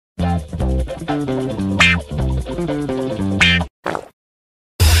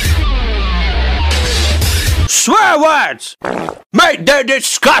Swear words! Mate, they're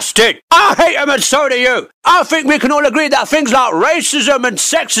disgusting! I hate them and so do you! I think we can all agree that things like racism and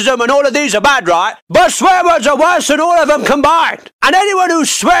sexism and all of these are bad, right? But swear words are worse than all of them combined! And anyone who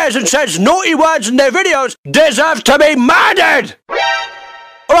swears and says naughty words in their videos deserves to be murdered!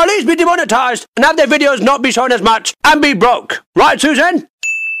 Or at least be demonetized and have their videos not be shown as much and be broke. Right, Susan?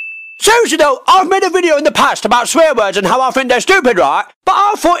 Seriously though, I've made a video in the past about swear words and how I think they're stupid, right? But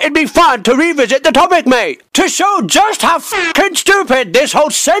I thought it'd be fun to revisit the topic, mate. To show just how fucking stupid this whole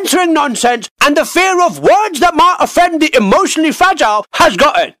censoring nonsense and the fear of words that might offend the emotionally fragile has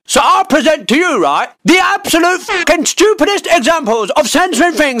gotten. So I'll present to you, right, the absolute fucking stupidest examples of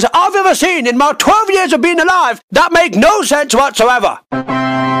censoring things I've ever seen in my 12 years of being alive that make no sense whatsoever.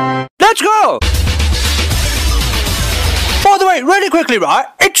 Let's go! By the way, really quickly, right,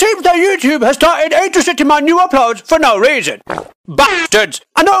 it seems that YouTube has started age restricting my new uploads for no reason. Bastards!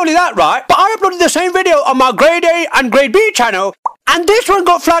 And not only that, right, but I uploaded the same video on my Grade A and Grade B channel, and this one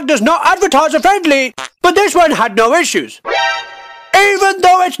got flagged as not advertiser friendly, but this one had no issues. Even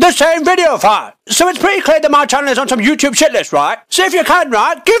though it's the same video file. So it's pretty clear that my channel is on some YouTube shit list, right? So if you can,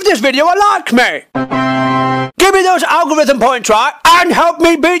 right, give this video a like, mate. Give me those algorithm points, right, and help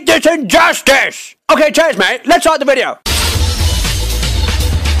me beat this injustice. Okay, cheers, mate. Let's start the video.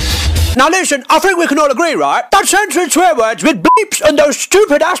 Now listen, I think we can all agree, right, that censoring swear words with bleeps and those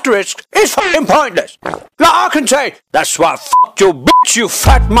stupid asterisks is fucking pointless. Like I can say, that's why I fucked you bitch, you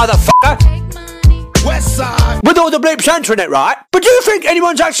fat motherfucker. West side. With all the bleeps censoring it, right? But do you think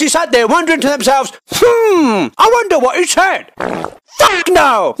anyone's actually sat there wondering to themselves, I wonder what he said? Fuck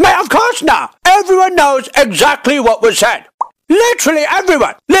no! Mate, of course not! Everyone knows exactly what was said. Literally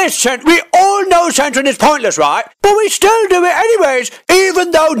everyone. Listen, we all know censoring is pointless, right? But we still do it anyways,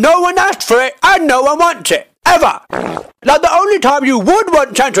 even though no one asked for it and no one wants it. Ever. Like the only time you would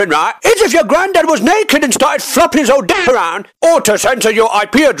want censoring, right, is if your granddad was naked and started flopping his old dick around, or to censor your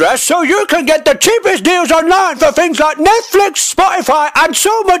IP address so you can get the cheapest deals online for things like Netflix, Spotify, and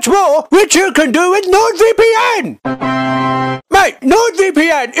so much more, which you can do with NordVPN. Mate,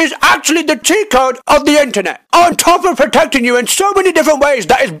 NordVPN is actually the cheat code of the internet, on top of protecting you in so many different ways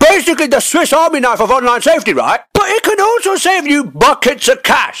that is basically the Swiss Army knife of online safety, right? But it can also save you buckets of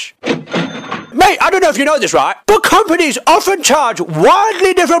cash. Mate, I don't know if you know this, right? But companies often charge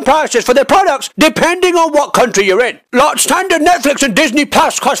wildly different prices for their products depending on what country you're in. Like standard Netflix and Disney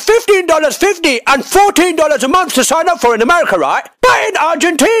Plus cost $15.50 and $14 a month to sign up for in America, right? But in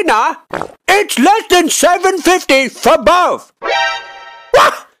Argentina, it's less than $7.50 for both.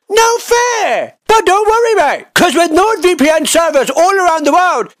 What? No fair! But don't worry, mate, because with NordVPN servers all around the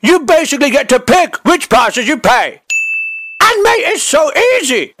world, you basically get to pick which prices you pay. And mate, it's so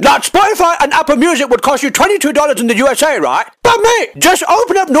easy! Like Spotify and Apple Music would cost you $22 in the USA, right? But mate, just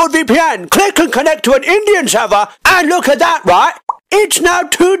open up NordVPN, click and connect to an Indian server, and look at that, right? It's now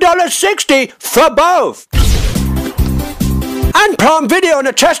 $2.60 for both. And Prime Video and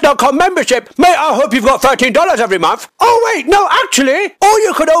a Chess.com membership, mate, I hope you've got $13 every month. Oh wait, no, actually, or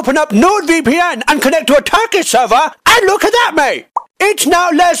you could open up NordVPN and connect to a Turkish server, and look at that, mate! It's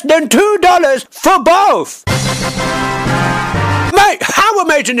now less than $2 for both! Mate, how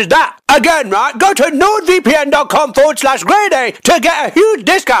amazing is that? Again, right, go to nordvpn.com/grade A to get a huge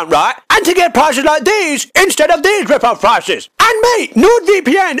discount, right? And to get prices like these instead of these rip-off prices. And mate,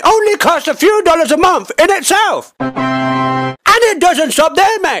 NordVPN only costs a few dollars a month in itself. And it doesn't stop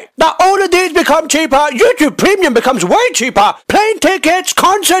there, mate. Now all of these become cheaper, YouTube Premium becomes way cheaper, plane tickets,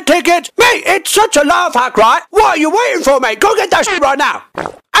 concert tickets. Mate, it's such a laugh hack, right? What are you waiting for, mate? Go get that shit right now.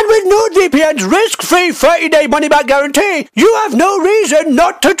 And with NordVPN's risk-free 30-day money-back guarantee, you have no reason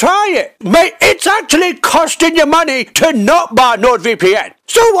not to try it. Mate, it's actually costing you money to not buy NordVPN.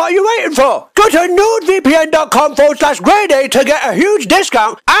 So what are you waiting for? Go to nordvpn.com/grade A to get a huge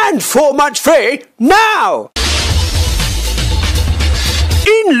discount and 4 months free now.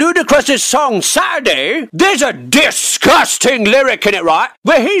 In Ludacris's song Saturday, there's a disgusting lyric in it, right?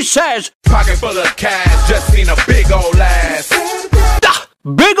 Where he says, pocket full of cash, just seen a big old ass.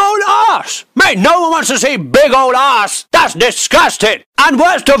 Big old ass! Mate, no one wants to see big old ass! That's disgusting! And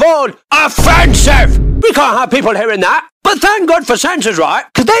worst of all, offensive! We can't have people hearing that. But thank God for censors, right?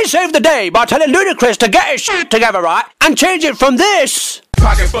 Because they saved the day by telling Ludacris to get his shit together, right? And change it from this...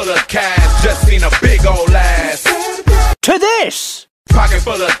 pocket full of cash, just seen a big old ass. To this... pocket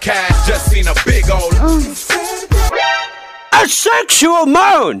full of cash, just seen a big old... a sexual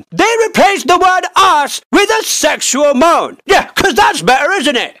moan! They replaced the word ass with a sexual moan. Yeah, because that's better,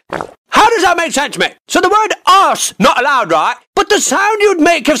 isn't it? How does that make sense, mate? So the word ass not allowed, right? But But the sound you'd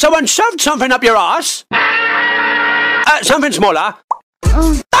make if someone shoved something up your ass, something smaller,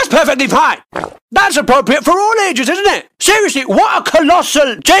 that's perfectly fine. That's appropriate for all ages, isn't it? Seriously, what a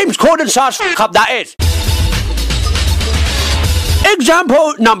colossal James Corden-sized fuck-up that is.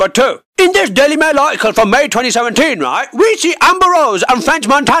 Example number 2. In this Daily Mail article from May 2017, right, we see Amber Rose and French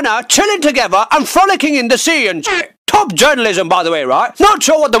Montana chilling together and frolicking in the sea and shit. Top journalism, by the way, right? Not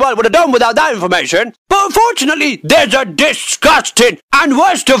sure what the world would have done without that information. But unfortunately, there's a disgusting and,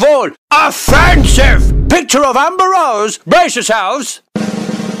 worst of all, offensive picture of Amber Rose, brace yourselves,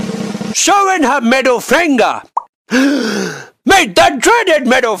 showing her middle finger. Mate, the dreaded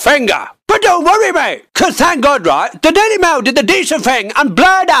middle finger. But don't worry, mate, because thank God, right, the Daily Mail did the decent thing and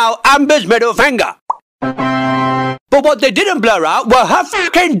blurred out Amber's middle finger. But what they didn't blur out were her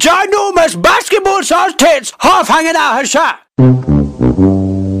fucking ginormous basketball-sized tits half hanging out her shirt.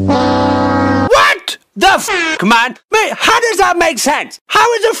 What the fuck, man? Mate, how does that make sense?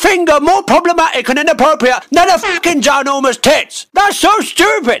 How is a finger more problematic and inappropriate than a fucking ginormous tits? That's so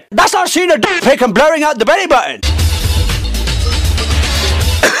stupid. That's like seeing a dick pic and blurring out the belly button.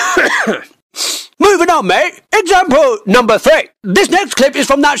 Moving on, mate. Example number 3. This next clip is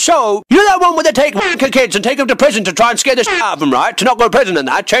from that show. You know that one where they take wanker kids and take them to prison to try and scare the shit out of them, right? To not go to prison and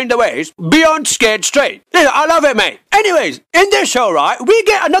that, change their ways. Beyond scared straight. Yeah, I love it, mate. Anyways, in this show, right, we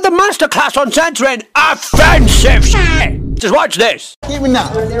get another masterclass on censoring offensive shit. Just watch this. Give me now.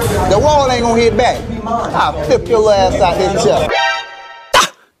 The wall ain't gonna hit back. I'll flip your ass out this chair.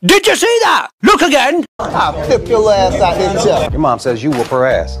 Did you see that? Look again. I'll flip your ass out this chair. Your mom says you whoop her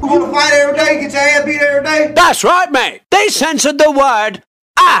ass. You wanna fight every day, get your ass beat every day? That's right, mate. They censored the word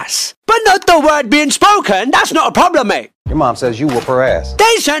ass, but not the word being spoken. That's not a problem, mate. Your mom says you whoop her ass.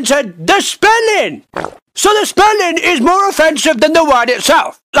 They censored the spelling. So the spelling is more offensive than the word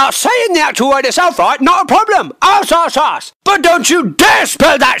itself. Like saying the actual word itself, right? Not a problem. Ass. But don't you dare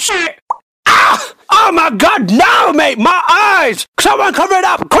spell that shit. Ah! Oh my God, no, mate, my eyes! Someone cover it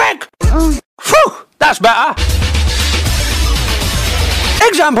up, quick! Phew, that's better.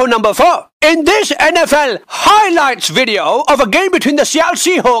 Example number 4. In this NFL highlights video of a game between the Seattle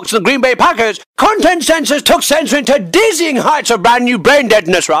Seahawks and the Green Bay Packers, content censors took censoring to dizzying heights of brand new brain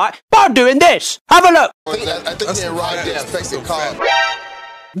deadness, right? By doing this. Have a look. I think they're right there. Expected call.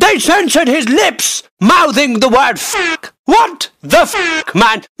 They censored his lips, mouthing the word fuck. What the fuck,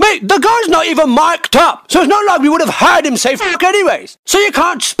 man? Mate, the guy's not even mic'd up, so it's not like we would have heard him say fuck anyways. So you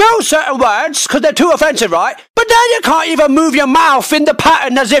can't spell certain words because they're too offensive, right? But then you can't even move your mouth in the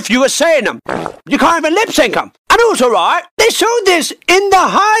pattern as if you were saying them. You can't even lip sync them. And also, right, they showed this in the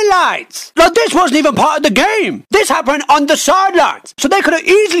highlights. Like, this wasn't even part of the game. This happened on the sidelines, so they could have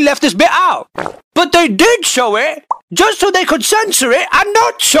easily left this bit out. But they did show it, just so they could censor it and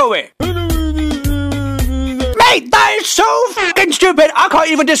not show it. Mate, that is so fucking stupid, I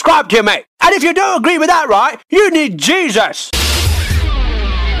can't even describe to you, mate. And if you don't agree with that, right, you need Jesus.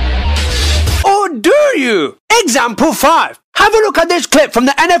 Or do you? Example 5. Have a look at this clip from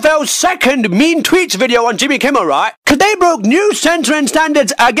the NFL's second mean tweets video on Jimmy Kimmel, right? Because they broke new censoring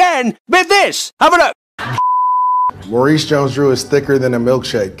standards again with this. Have a look. Maurice Jones-Drew is thicker than a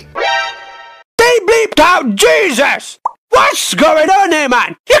milkshake. They bleeped out Jesus! What's going on here,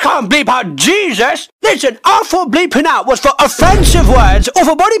 man? You can't bleep out Jesus! Listen, I thought bleeping out was for offensive words or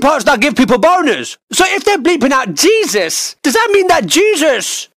for body parts that give people boners. So if they're bleeping out Jesus, does that mean that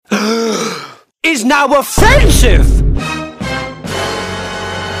Jesus is now offensive?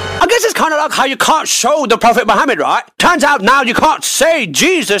 I guess it's kind of like how you can't show the Prophet Muhammad, right? Turns out now you can't say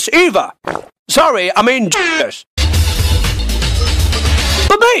Jesus either. Sorry, I mean Jesus.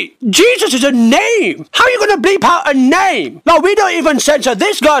 But mate, Jesus is a name. How are you going to bleep out a name? Like, we don't even censor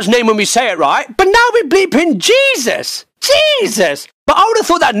this guy's name when we say it, right? But now we bleep in Jesus. Jesus. But I would have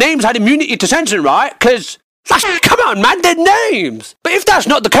thought that names had immunity to censoring, right? Because, come on, man, they're names. But if that's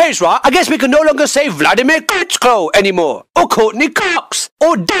not the case, right, I guess we can no longer say Vladimir Klitschko anymore. Or Courtney Cox.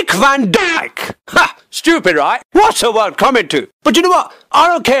 Or Dick Van Dyke. Ha! Stupid, right? What's the world coming to? But you know what? I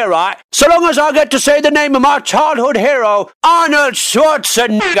don't care, right? So long as I get to say the name of my childhood hero, Arnold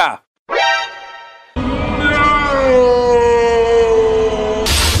Schwarzenegger.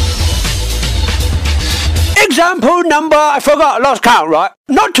 Example number, I forgot, lost count, right?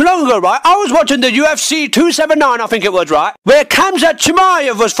 Not too long ago, right, I was watching the UFC 279, I think it was, right, where Khamzat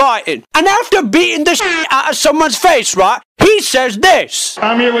Chimaev was fighting. And after beating the shit out of someone's face, right, he says this.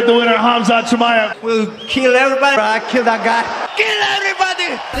 I'm here with the winner, Khamzat Chimaev. We'll kill everybody. I kill that guy. Kill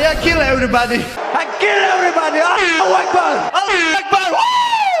everybody! Yeah, kill everybody. I kill everybody! Allahu Akbar! Allahu Akbar!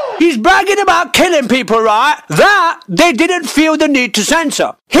 Woo! He's bragging about killing people, right? That they didn't feel the need to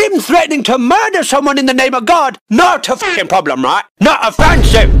censor. Him threatening to murder someone in the name of God, not a fucking problem, right? Not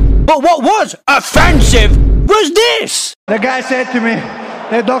offensive. But what was offensive was this. The guy said to me,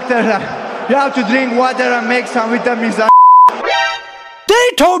 "Hey doctor, you have to drink water and make some vitamins."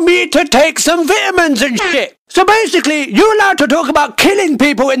 They told me to take some vitamins and shit. So basically, you're allowed to talk about killing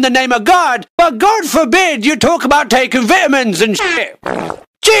people in the name of God, but God forbid you talk about taking vitamins and shit.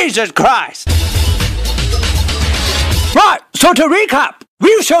 Jesus Christ. Right, so to recap,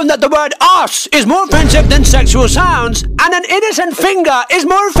 we've shown that the word arse is more offensive than sexual sounds, and an innocent finger is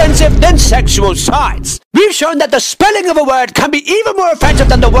more offensive than sexual sights. We've shown that the spelling of a word can be even more offensive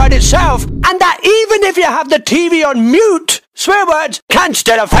than the word itself, and that even if you have the TV on mute, swear words can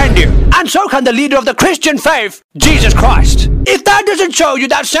still offend you. And so can the leader of the Christian faith, Jesus Christ. If that doesn't show you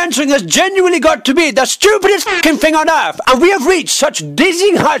that censoring has genuinely got to be the stupidest fucking thing on earth, and we have reached such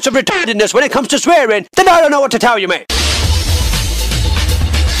dizzying heights of retardedness when it comes to swearing, then I don't know what to tell you, mate.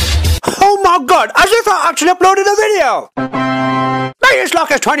 Oh my god, as if I actually uploaded a video! Mate, it's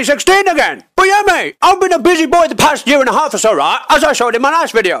like it's 2016 again. But yeah, mate, I've been a busy boy the past year and a half or so, right? As I showed in my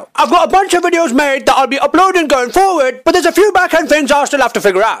last video. I've got a bunch of videos made that I'll be uploading going forward, but there's a few back-end things I'll still have to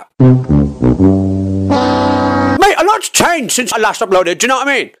figure out. Mate, a lot's changed since I last uploaded, do you know what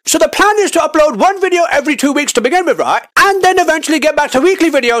I mean? So the plan is to upload one video every 2 weeks to begin with, right? And then eventually get back to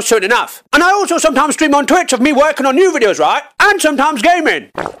weekly videos soon enough. And I also sometimes stream on Twitch of me working on new videos, right? And sometimes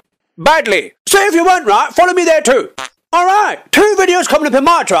gaming. Badly. So if you want, right, follow me there too. Alright, 2 videos coming up in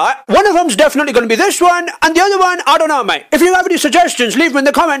March, right? One of them's definitely going to be this one, and the other one, I don't know, mate. If you have any suggestions, leave them in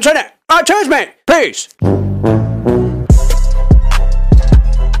the comments, innit? Alright, cheers, mate. Peace.